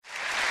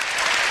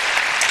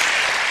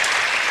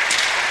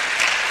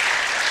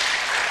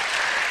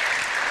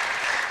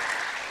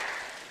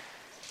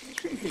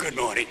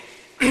morning.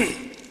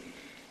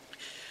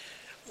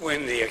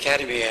 When the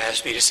Academy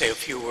asked me to say a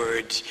few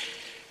words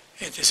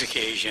at this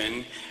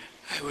occasion,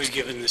 I was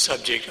given the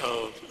subject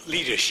of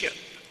leadership.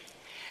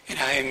 And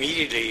I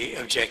immediately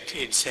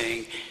objected,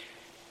 saying,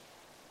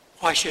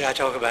 why should I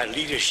talk about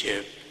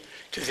leadership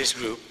to this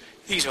group?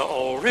 These are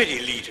already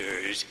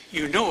leaders.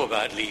 You know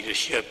about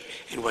leadership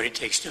and what it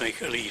takes to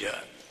make a leader.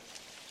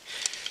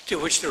 To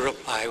which the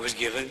reply was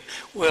given,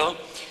 well,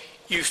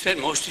 you've spent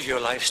most of your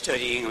life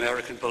studying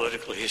American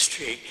political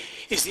history.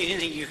 Is there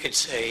anything you could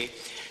say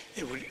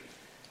that would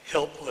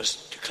help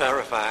us to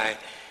clarify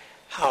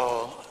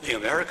how the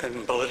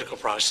American political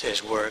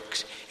process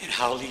works and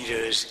how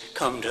leaders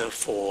come to the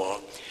fore,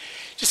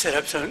 to set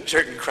up some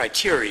certain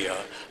criteria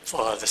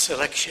for the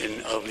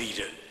selection of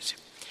leaders?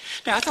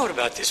 Now, I thought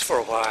about this for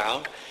a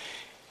while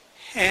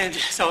and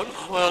thought,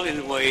 well,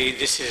 in a way,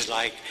 this is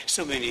like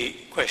so many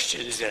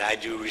questions that I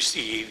do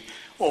receive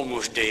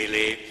almost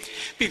daily.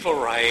 People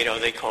write or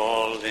they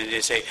call and they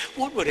say,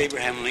 what would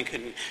Abraham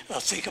Lincoln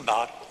think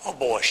about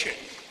abortion?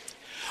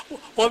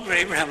 What would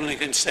Abraham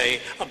Lincoln say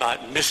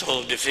about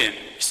missile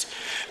defense?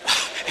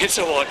 And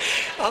so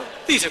on.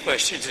 These are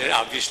questions that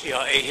obviously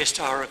are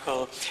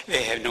ahistorical,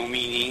 they have no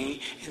meaning,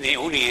 and the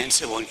only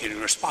answer one can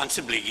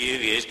responsibly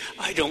give is,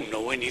 I don't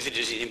know, and neither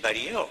does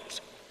anybody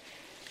else.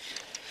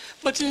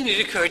 But then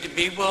it occurred to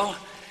me, well,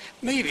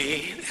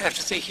 maybe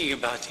after thinking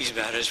about these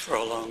matters for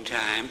a long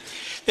time,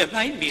 there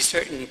might be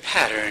certain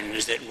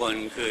patterns that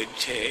one could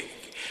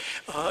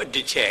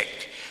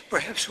detect.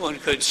 Perhaps one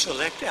could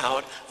select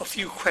out a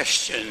few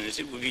questions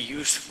that would be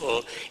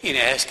useful in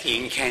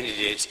asking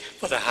candidates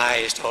for the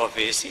highest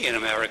office in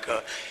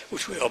America,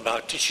 which we're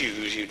about to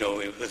choose,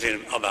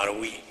 within about a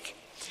week.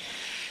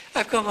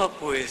 I've come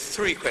up with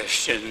 3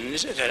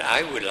 questions that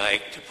I would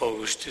like to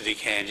pose to the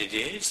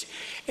candidates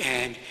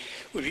and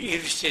would be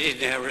interested in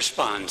their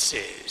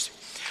responses.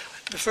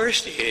 The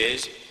first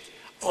is,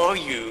 are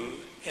you,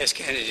 as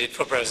candidate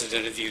for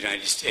President of the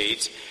United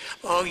States,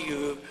 are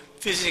you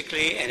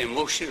physically and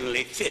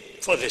emotionally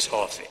fit for this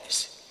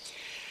office?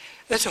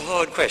 That's a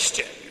hard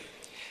question.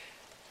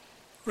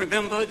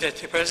 Remember that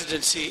the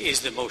presidency is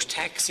the most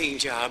taxing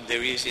job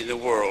there is in the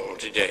world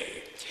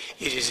today.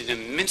 It is an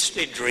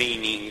immensely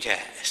draining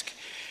task.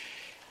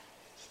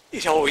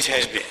 It always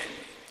has been.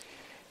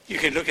 You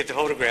can look at the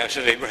photographs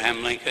of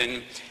Abraham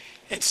Lincoln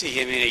and see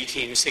him in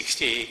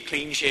 1860,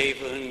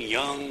 clean-shaven,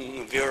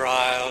 young,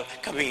 virile,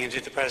 coming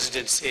into the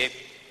presidency,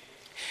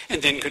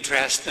 and then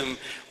contrast them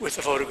with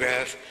the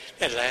photograph,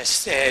 that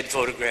last sad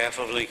photograph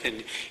of Lincoln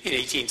in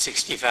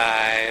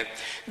 1865,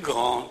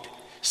 gaunt,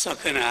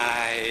 sunken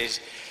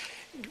eyes,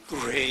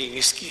 graying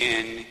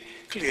skin,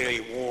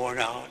 clearly worn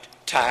out,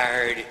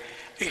 tired,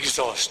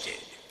 exhausted.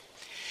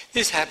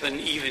 This happened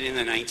even in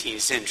the 19th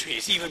century.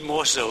 It's even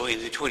more so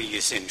in the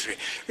 20th century.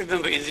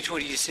 Remember, in the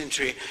 20th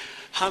century,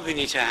 how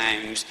many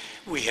times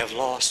we have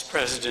lost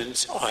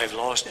presidents or have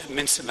lost an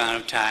immense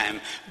amount of time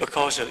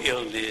because of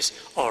illness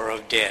or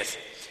of death.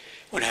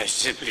 When I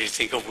simply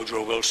think of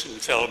Woodrow Wilson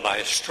fell by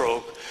a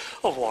stroke,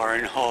 of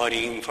Warren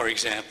Harding, for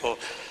example,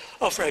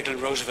 of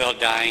Franklin Roosevelt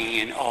dying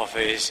in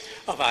office,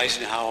 of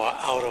Eisenhower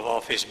out of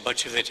office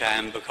much of the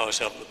time because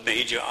of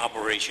major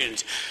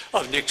operations,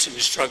 of Nixon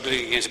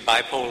struggling against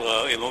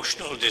bipolar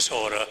emotional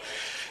disorder,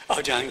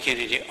 of John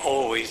Kennedy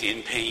always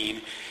in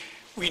pain.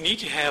 We need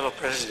to have a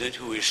president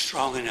who is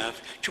strong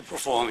enough to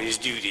perform his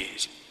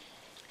duties.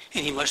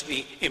 And he must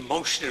be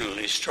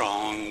emotionally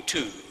strong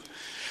too.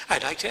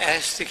 I'd like to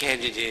ask the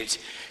candidates,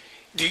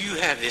 do you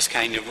have this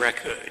kind of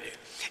record?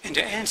 And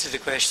to answer the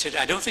question,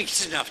 I don't think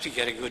it's enough to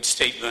get a good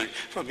statement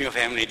from your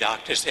family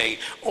doctor saying,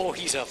 oh,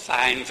 he's a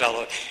fine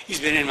fellow.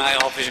 He's been in my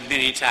office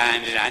many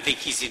times and I think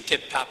he's in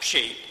tip-top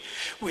shape.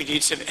 We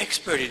need some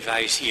expert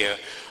advice here.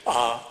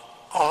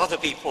 Are the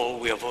people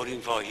we are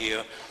voting for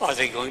here, are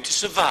they going to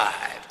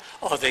survive?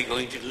 Are they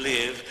going to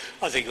live?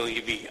 Are they going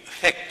to be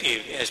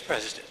effective as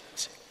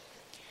presidents?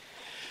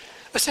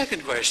 A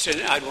second question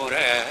I'd want to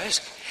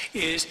ask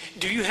is,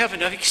 do you have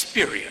enough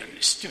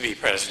experience to be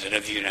President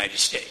of the United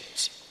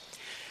States?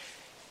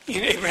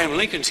 In Abraham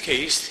Lincoln's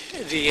case,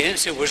 the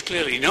answer was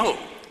clearly no.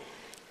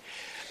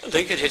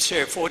 Lincoln had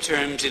served 4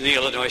 terms in the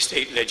Illinois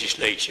State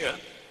Legislature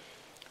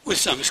with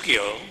some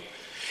skill.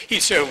 He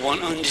served 1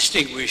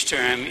 undistinguished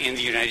term in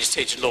the United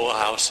States Lower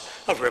House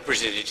of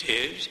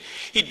Representatives.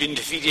 He'd been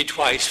defeated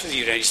twice for the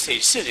United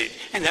States Senate,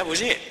 and that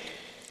was it.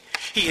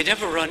 He had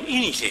never run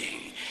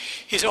anything.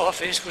 His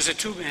office was a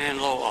 2-man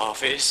law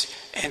office,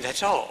 and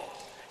that's all.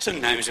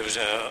 Sometimes there was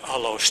a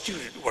law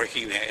student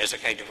working there as a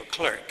kind of a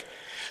clerk.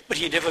 But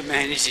he had never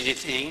managed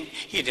anything.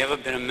 He had never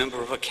been a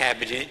member of a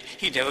cabinet.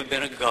 He'd never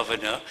been a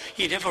governor.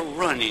 He'd never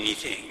run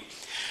anything.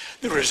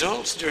 The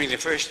results during the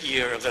first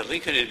year of the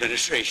Lincoln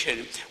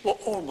administration were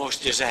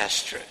almost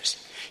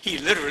disastrous. He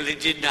literally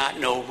did not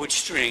know which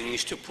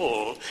strings to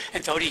pull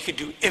and thought he could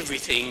do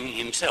everything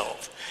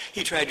himself.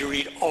 He tried to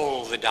read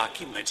all the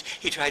documents.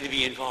 He tried to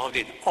be involved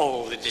in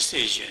all the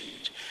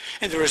decisions.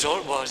 And the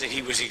result was that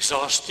he was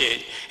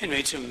exhausted and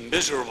made some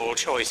miserable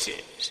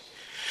choices.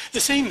 The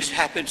same has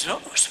happened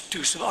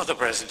to some other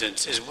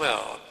presidents as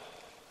well.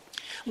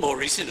 More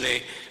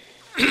recently,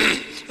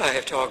 I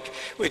have talked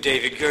with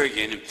David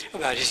Gergen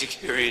about his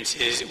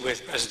experiences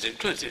with President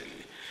Clinton,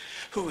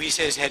 who he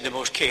says had the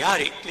most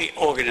chaotically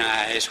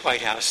organized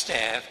White House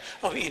staff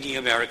of any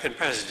American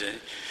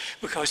president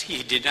because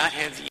he did not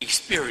have the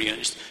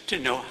experience to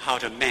know how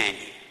to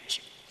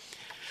manage.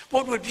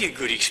 What would be a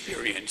good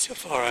experience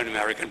for an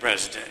American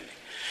president?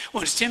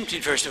 One's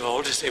tempted, first of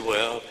all, to say,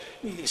 well,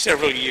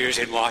 several years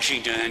in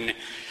Washington,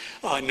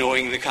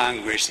 knowing the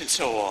Congress and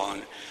so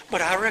on.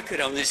 But our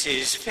record on this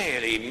is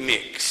fairly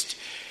mixed.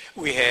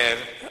 We have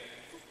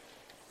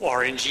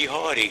Warren G.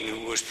 Harding,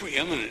 who was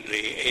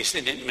preeminently a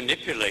Senate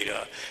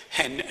manipulator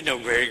and no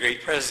very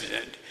great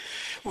president.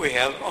 We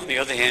have, on the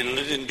other hand,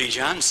 Lyndon B.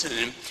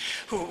 Johnson,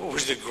 who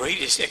was the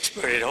greatest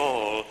expert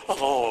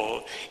of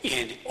all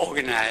in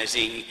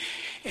organizing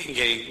and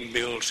getting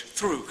bills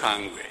through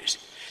Congress.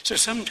 So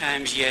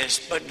sometimes yes,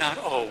 but not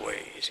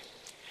always.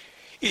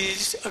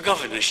 Is a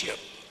governorship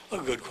a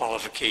good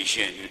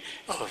qualification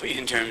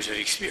in terms of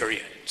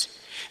experience?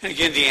 And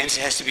again, the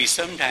answer has to be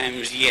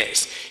sometimes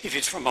yes, if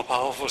it's from a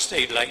powerful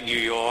state like New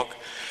York,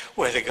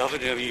 where the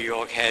governor of New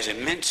York has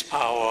immense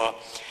power,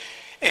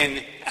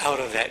 and out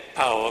of that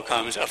power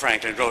comes a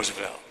Franklin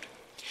Roosevelt.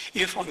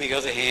 If, on the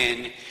other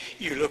hand,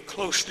 you look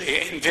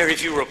closely, and very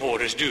few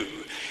reporters do,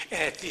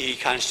 at the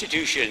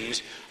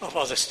constitutions of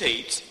other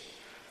states,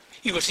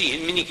 you will see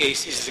in many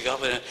cases the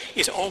governor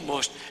is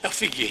almost a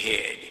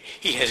figurehead.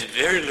 He has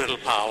very little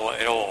power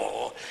at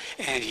all,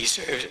 and he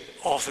serves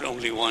often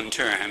only one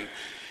term.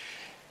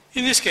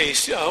 In this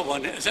case,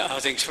 one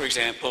thinks, for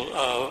example,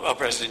 of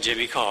President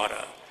Jimmy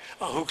Carter,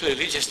 who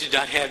clearly just did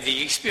not have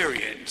the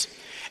experience.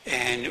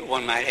 And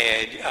one might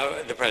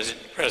add the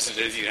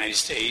President of the United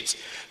States,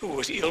 who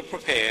was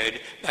ill-prepared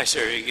by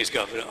serving as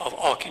governor of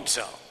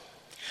Arkansas.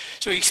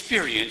 So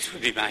experience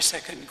would be my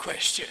second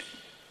question.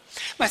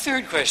 My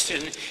third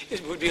question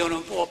would be on a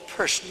more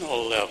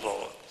personal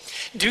level.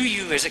 Do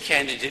you, as a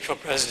candidate for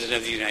President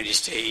of the United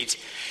States,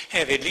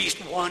 have at least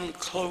one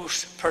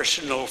close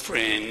personal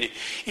friend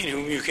in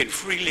whom you can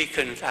freely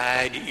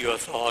confide your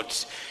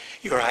thoughts,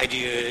 your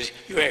ideas,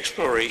 your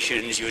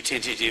explorations, your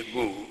tentative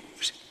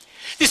moves?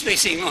 This may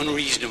seem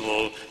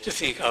unreasonable to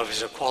think of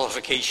as a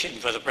qualification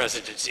for the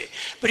presidency,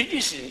 but it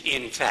isn't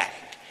in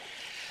fact.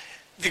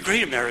 The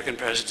great American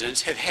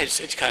presidents have had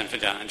such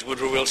confidants.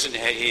 Woodrow Wilson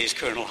had his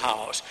Colonel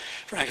House.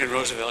 Franklin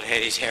Roosevelt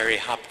had his Harry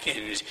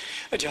Hopkins.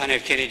 John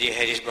F. Kennedy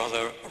had his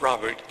brother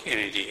Robert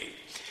Kennedy.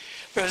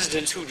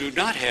 Presidents who do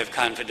not have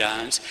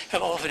confidants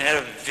have often had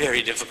a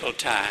very difficult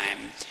time.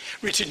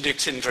 Richard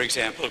Nixon, for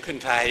example,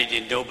 confided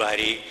in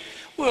nobody,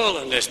 well,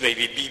 unless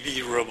maybe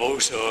B.B.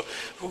 Raboso,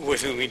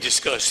 with whom he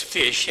discussed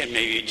fish and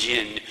maybe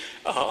gin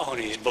on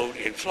his boat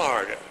in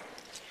Florida.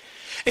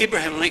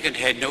 Abraham Lincoln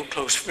had no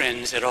close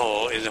friends at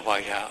all in the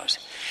White House.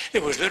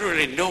 There was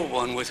literally no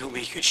one with whom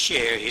he could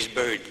share his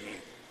burden.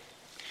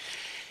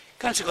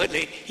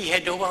 Consequently, he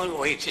had no one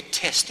way to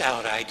test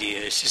out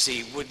ideas to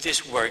see, would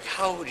this work?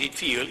 How would it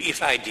feel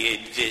if I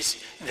did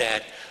this,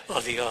 that,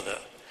 or the other?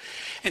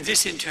 And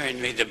this in turn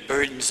made the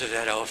burdens of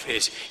that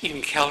office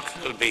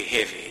incalculably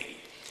heavy.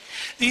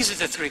 These are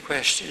the three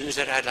questions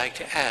that I'd like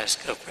to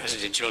ask of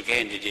presidential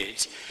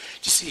candidates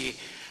to see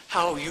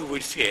how you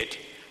would fit,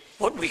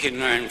 what we can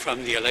learn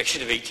from the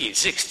election of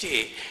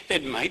 1860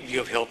 that might be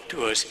of help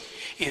to us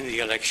in the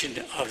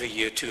election of the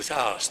year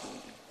 2000.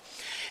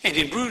 And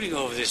in brooding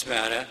over this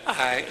matter,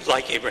 I,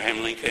 like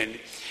Abraham Lincoln,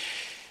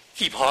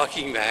 keep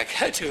harking back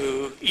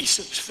to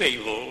Aesop's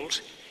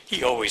fables.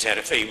 He always had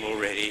a fable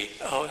ready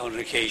on an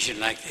occasion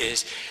like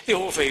this. The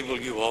old fable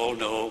you all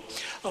know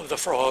of the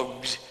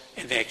frogs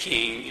and their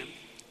king.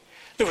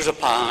 There was a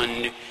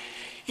pond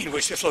in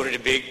which there floated a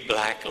big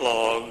black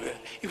log.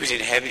 It was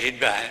inhabited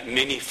by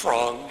many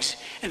frogs,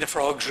 and the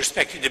frogs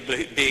respected the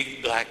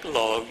big black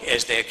log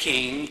as their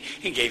king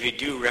and gave it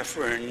due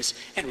reverence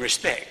and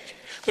respect.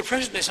 But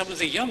presently some of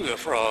the younger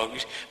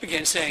frogs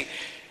began saying,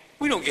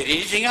 we don't get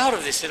anything out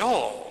of this at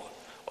all.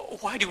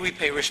 Why do we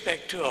pay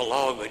respect to a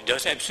log that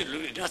does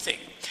absolutely nothing?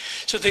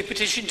 So they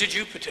petitioned to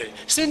Jupiter,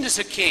 send us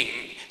a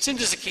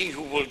king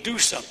who will do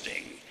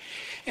something.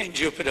 And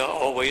Jupiter,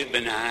 always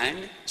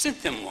benign,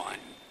 sent them one,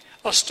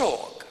 a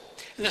stork.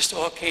 And the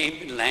stork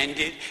came and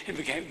landed and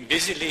began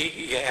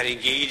busily got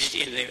engaged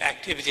in the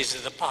activities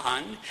of the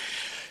pond,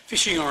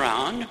 fishing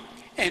around,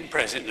 and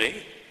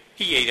presently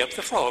he ate up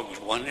the frogs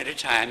one at a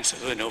time so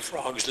there were no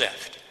frogs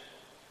left.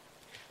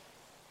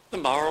 The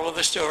moral of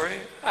the story,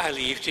 I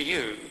leave to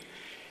you.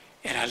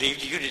 And I leave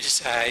to you to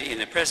decide in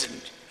the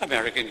present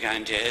American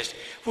contest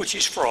which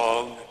is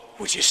frog,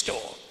 which is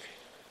stork.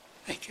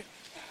 Thank you.